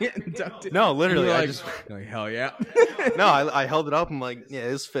snapping it and duct it. No, literally, You're I like, just you're like, hell yeah. no, I held it up. I'm like, yeah,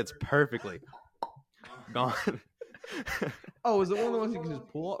 this fits perfectly. Gone. Oh, was it one of the ones you can just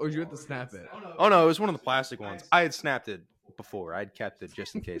pull, or did you have to snap it? Oh no, it was one of the plastic ones. I had snapped it before. I'd kept it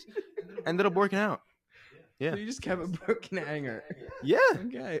just in case. Ended up working out. Yeah. So you just kept a broken hanger. Yeah.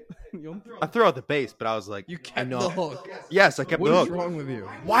 Okay. I threw out the base, but I was like, You I kept know. the hook. Yes, I kept What the is hook. wrong with you?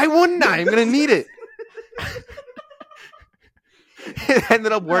 Why wouldn't I? I'm gonna need it. It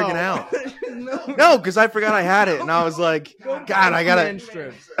ended up working out. No, because I forgot I had it, and I was like, God, I gotta. Command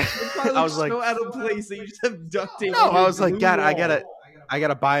strips. It probably I was looks like, so out of place that you just have duct tape. no, on I your was like, blue God, I wall.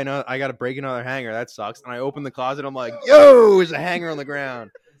 gotta buy another. I gotta break another hanger. That sucks. And I opened the closet. I'm like, yo, there's a hanger on the ground,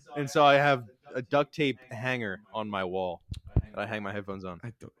 and so I have a duct tape hanger on my wall that I hang my headphones on.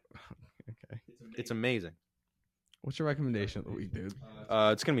 I don't. Okay. It's amazing. What's your recommendation of the week, dude?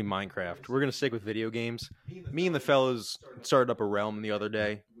 It's gonna be Minecraft. We're gonna stick with video games. Me and the fellas started up a realm the other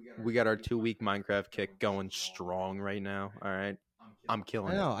day. We got our 2-week Minecraft kick going strong right now. All right, I'm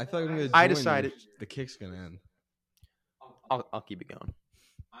killing I it. know. I feel like I'm gonna. I join decided- you. The kick's gonna end. I'll keep it going.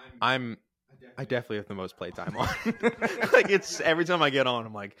 I definitely have the most playtime on. Like it's every time I get on,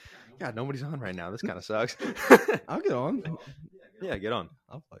 I'm like, God, nobody's on right now. This kind of sucks. I'll get on. Yeah, get on.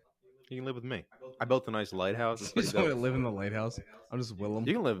 I'll play. You can live with me. I built a nice lighthouse. It's You pretty just want to dope. live in the lighthouse? I'm just Willem.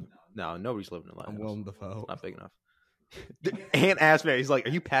 You can live. No, nobody's living in a I'm lighthouse. Willem Dafoe. Not big enough. Aunt asked me, he's like, "Are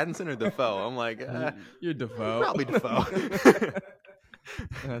you Pattinson or Defoe?" I'm like, You're Dafoe. probably Defoe.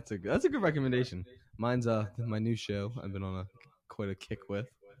 That's a good recommendation. Mine's my new show. I've been on quite a kick with.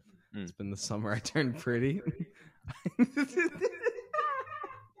 Mm. It's been the summer I turned pretty.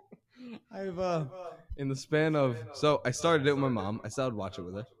 I've in the span of I started it with my mom. I started watching it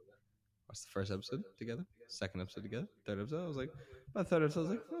with her. Watched the first episode together, second episode together, third episode. I was like, by the third episode, I was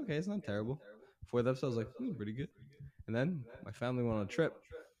like, okay, it's not terrible. Fourth episode, I was like, pretty good. And then my family went on a trip,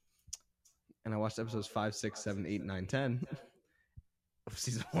 and I watched episodes 5, 6, 7, 8, 9, 10. of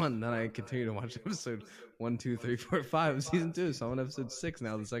season 1. Then I continued to watch episode 1, 2, 3, 4, 5 of season 2. So I'm on episode 6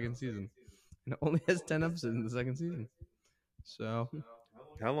 now, the second season. And it only has 10 episodes in the second season. So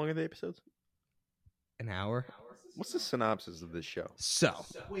How long are the episodes? an hour. What's the synopsis of this show? So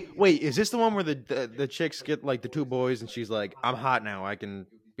Wait, is this the one where the chicks get like the two boys and she's like, I'm hot now, I can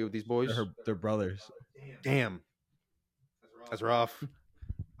be with these boys? they're brothers. Damn. That's rough.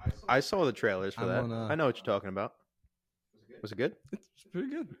 I saw the trailers for that. I know what you're talking about. Was it good? It's pretty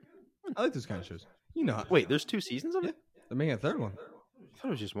good. I like those kind of shows. You know. Wait, there's 2 seasons of it? They're making a third one. I thought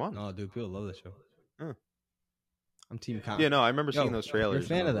it was just one. No, dude, people love this show. Huh. I'm Team Com. Yeah, no, I remember seeing those trailers.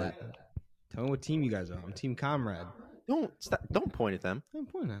 You're a fan of that. Tell me what team you guys are. I'm Team Comrade. Don't point at them. I'm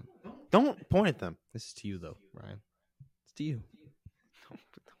pointing at. Don't point at them. This is to you though, Ryan. It's to you. Don't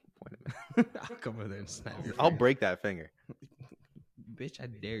point at me. I'll come over there and snap your I'll finger. break that finger. Bitch, I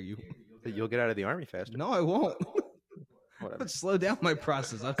dare you. You'll get out of the army faster. No, I won't. Whatever. But slow down my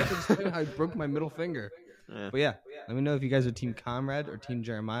process. I fucking I broke my middle finger. Yeah. But yeah, let me know if you guys are Team Comrade or Team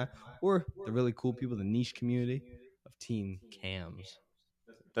Jeremiah or the really cool people, the niche community of Team Cams.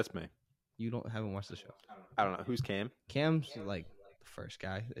 That's me. You haven't watched the show. I don't know. Who's Cam? Cam's like the first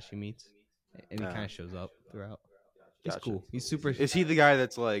guy that she meets, and he kind of shows up throughout. He's Gotcha. cool. He's super. Is he the guy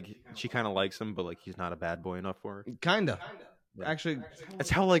that's like, she kind of likes him, but like he's not a bad boy enough for her? Kinda. Actually, That's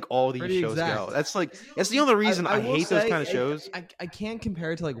how like all these Pretty shows exact. go. That's the only reason I will hate those say, kind of shows. I can't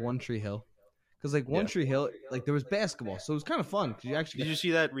compare it to like One Tree Hill, because like One Tree Hill, like there was basketball, so it was kind of fun. Cause you actually Did you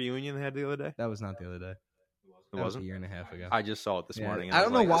see that reunion they had the other day? that was not the other day. It That was a wasn't. year and a half ago. I just saw it this Yeah. morning. I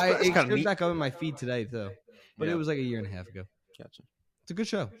don't know why It's it kind of showed neat. back up in my feed today too, but Yeah. it was like a year and a half ago. Gotcha. It's a good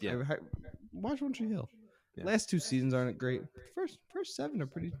show. Yeah. Watch One Tree Hill. Yeah. Last 2 seasons aren't great. But first 7 are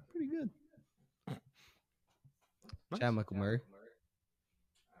pretty good. Nice. Chad Michael Murray.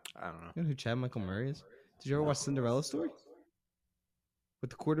 I don't know. You know who Chad Michael Murray is? Did you ever watch Cinderella Story? With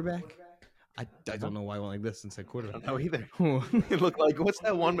the quarterback? I don't know why I went like this and said I quarterback. don't know either. It looked like, what's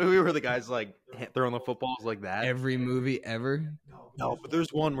that one movie where the guy's like throwing the footballs like that? Every movie ever. No, but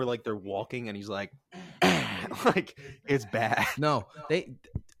there's one where like they're walking and he's like, like it's bad. No,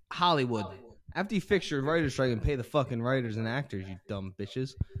 Hollywood. After you fix your writer's strike and pay the fucking writers and actors, you dumb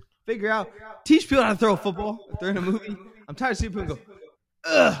bitches. Figure out, teach people how to throw a football if they're in a movie. I'm tired of seeing people go,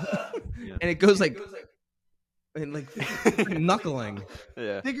 ugh. Yeah. And it goes like, and like knuckling.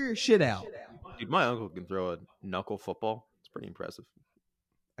 Yeah, Figure your shit out. dude, my uncle can throw a knuckle football. It's pretty impressive.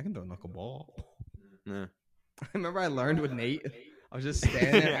 I can throw a knuckleball. Yeah. I remember I learned with Nate. I was just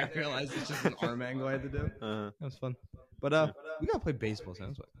standing there and I realized it's just an arm angle I had to do. Uh, That was fun. But we gotta play baseball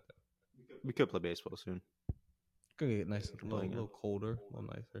sounds like we could play baseball soon. gonna get nice, a Playing it. little colder, a little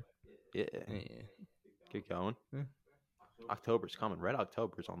nicer. Yeah, Yeah. get going. Yeah. October's coming. Red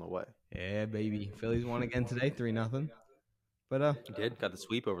October's on the way. Yeah, baby. Phillies won again today, 3-0. But You did got the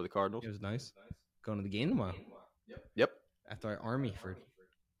sweep over the Cardinals. it was nice. Going to the game tomorrow Yep. after I army for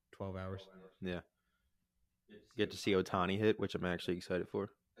 12 hours. Yeah. Get to see Otani hit, which I'm actually excited for.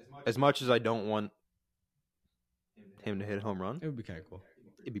 As much as I don't want him to hit a home run, It would be kind of cool.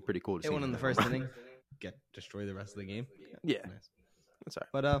 it'd be pretty cool to see. Hit one him in the hit a first home run. inning, destroy the rest of the game. Yeah, Nice. that's all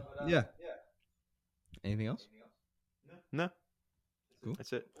But yeah. Anything else? right. No, Cool.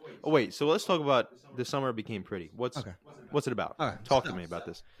 that's it. Oh wait, so let's talk about The Summer Became Pretty. What's it about? All right, Talk to me about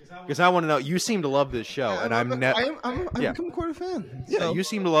this, because I want to know. You seem to love this show, and I'm I'm Yeah. become a quarter fan. Yeah, So- you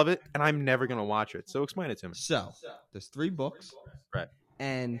seem to love it, and I'm never gonna watch it. So explain it to me. So there's 3 books, Right.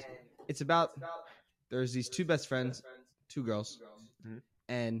 and it's about there's these 2 best friends, 2 girls, Mhm.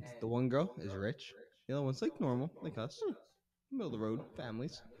 and the one girl is rich, the other one's like normal, like us, middle of the road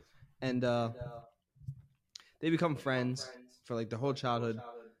families, and they become friends for like their whole childhood,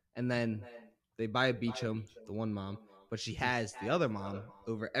 and then they buy a beach home, the one mom, but she has the other mom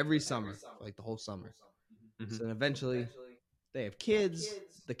over every summer, for like the whole summer. Mhm. So then eventually they have kids.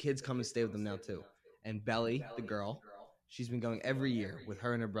 The kids come and stay with them now too. And Belly, the girl, she's been going every year with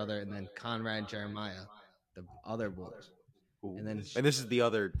her and her brother, and then Conrad and Jeremiah, the other boys. Ooh. And then and this is the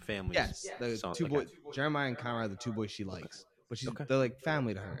other family. yes, the son, 2 okay. boys, Jeremiah and Conrad, are the 2 boys she likes, but Okay. they're like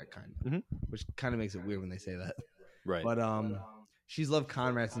family to her, kind of, Mhm. which kind of makes it weird when they say that. Right. But she's loved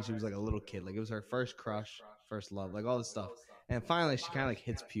Conrad since she was like a little kid. Like it was her first crush, first love, like all this stuff. And finally, she kind of like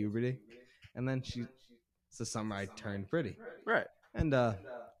hits puberty, and then it's the summer I turned pretty. Right. And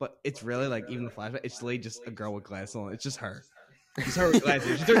but it's really like even the flashback, it's really just a girl with glasses on. It's just her. It's her with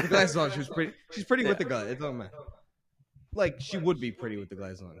glasses. She took the glasses on. She was pretty. She's pretty with the glasses. It don't matter. Like she would be pretty with the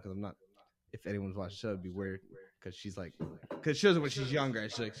glasses on, because I'm not. If anyone's watching the show, it'd be weird because she's like, because she does it when she's younger.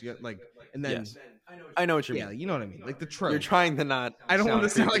 She's like, and then Yes. I know what you yeah, mean. you know what I mean, like the trope. You're trying to not. I don't want to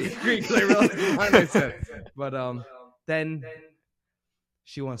sound like a Greek because I realize what I said. But then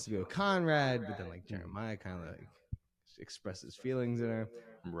she wants to be with Conrad, but then like Jeremiah kind of like expresses feelings in her.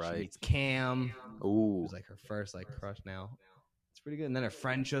 She Right. meets Cam, Ooh. who's like her first like crush now. It's pretty good. And then her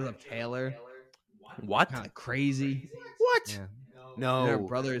friend shows up, Taylor, What? kind of crazy. What? Yeah. No. And her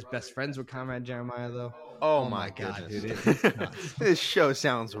brother is best friends with Conrad Jeremiah though. Oh, my my God, goodness. dude, it's nuts. This show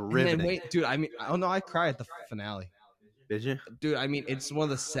sounds And riveting. then wait, dude. I mean, oh no, I cry at the finale. Did you? Dude, I mean, it's one of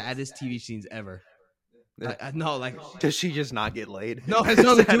the saddest TV scenes ever. No, like, Does she just not get laid? no, it has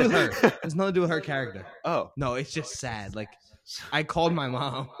nothing to do with her. It has nothing to do with her character. Oh, No, it's just sad. Like, I called my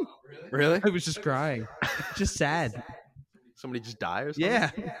mom. really? I was just crying. Just sad. Somebody just die or something?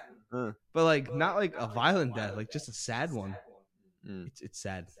 Yeah. Uh. But like, not like a violent death, like just a sad one. Mm. It's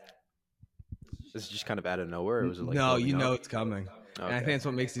sad. This is just kind of out of nowhere. Or was it like No, building you know up? it's coming. And I Okay. think that's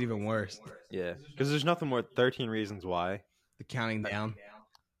what makes it even worse. Yeah, because there's nothing more. 13 Reasons Why. The counting down.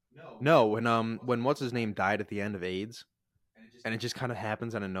 No, when what's his name died at the end of AIDS, and it just kind of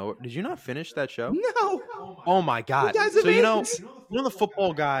happens out of nowhere. Did you not finish that show? No. Oh my god! dies of So you know AIDS? the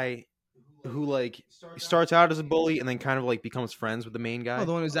football guy who like starts out as a bully and then kind of like becomes friends with the main guy. Oh,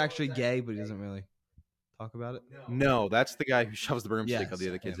 the one who's actually gay, but he doesn't really talk about it. No, that's the guy who shoves the broomstick Yes, up the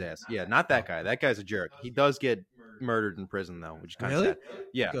other kid's him. ass. Yeah, not that guy. That guy's a jerk. He does get murdered in prison though, which is kind Really? of sad.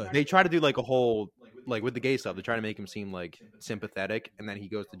 Yeah, Good. they try to do like a whole like with the gay stuff. They try to make him seem like sympathetic, and then he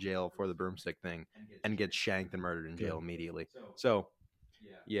goes to jail for the broomstick thing and gets shanked and murdered in jail Good. immediately. So,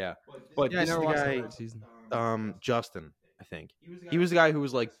 yeah, but Yeah, I this is never the watched the guy, third season. Justin. I think he was the guy who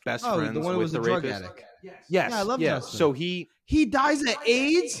was like best Oh, friends the one who with was the a drug rapist. addict. Yes, Yeah, I love Justin. So he dies of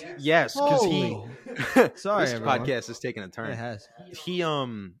AIDS? yes, because he. Holy. Sorry, this everyone. podcast is taking a turn. It has. He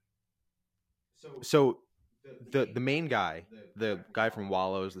so the main guy, the guy from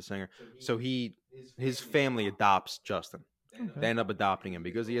Wallows, the singer. So his family adopts Justin. They end up adopting him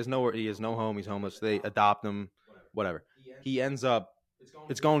because he has no home. He's homeless. They adopt him, whatever. He ends up.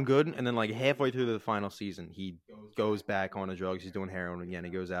 It's going good, and then like halfway through the final season, he goes back on the drugs. He's doing heroin again. He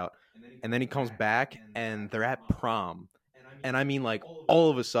goes out, and then he comes back, and they're at prom. And I mean, like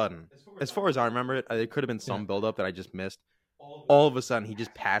all of a sudden, as far as I remember it, there could have been some buildup that I just missed. All of a sudden, he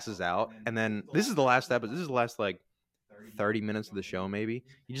just passes out, and then this is the last episode. This is the last like 30 minutes of the show, maybe.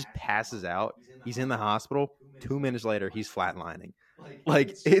 He just passes out. He's in the hospital. 2 minutes later, he's flatlining.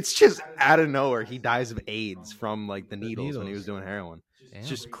 Like it's just out of nowhere. He dies of AIDS from like the needles when he was doing heroin. It's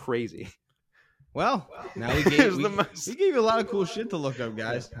just crazy. Well, now we It gave was we, the most- we gave you a lot of cool shit to look up,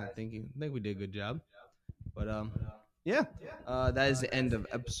 guys. I think we did a good job. But yeah, that is the end of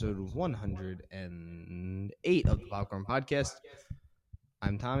episode 108 of the Popcorn Podcast.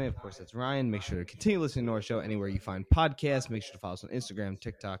 I'm Tommy. Of course, that's Ryan. Make sure to continue listening to our show anywhere you find podcasts. Make sure to follow us on Instagram,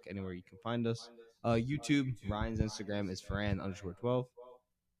 TikTok, anywhere you can find us. YouTube, Ryan's Instagram is Ferran_12.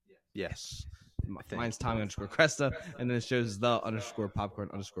 Yes. Mine's Tommy_Cresta, and then it shows the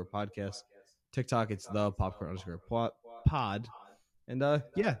 _popcorn_podcast. TikTok, it's the popcorn_pod. And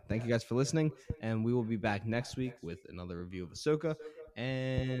yeah, thank you guys for listening. And we will be back next week with another review of Ahsoka.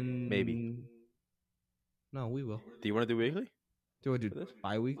 And Maybe. No, we will. Do you want to do weekly? Do I do For this?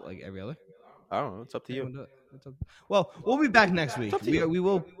 bi-week, like every other? I don't know. It's up to you. Well, we'll be back next week. up to you.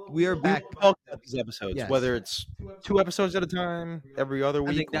 We are back. We talk about these episodes, Yes. whether it's 2 episodes at a time, every other I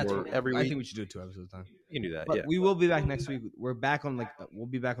week, think that's or every I week. think we should do it 2 episodes at a time. You can do that. But Yeah. we will be back next week. We're back on we'll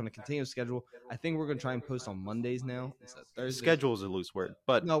be back on a continuous schedule. I think we're gonna try and post on Mondays now instead of Thursdays. Schedule is a loose word,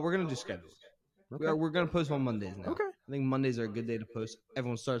 but No, we're gonna do schedules. Okay. We're gonna post on Mondays now. Okay. I think Mondays are a good day to post.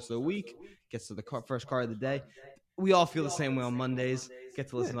 Everyone starts their week, gets to the first car of the day. We all feel the same way on Mondays. Get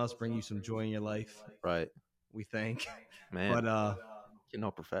to listen to us, bring you some joy in your life. right, We think. man. But Getting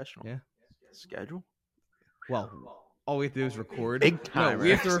all professional. yeah. Schedule. Well, all we have to do is record. Big time, No, we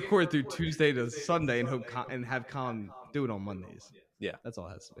have to right? record through Tuesday to Sunday and hope and have Colin do it on Mondays. Yeah. That's all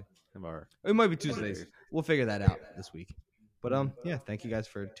it has to be. Or- It might be Tuesdays. We'll figure that out this week. But yeah, thank you guys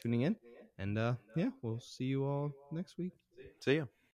for tuning in. And yeah, we'll see you all next week. See ya.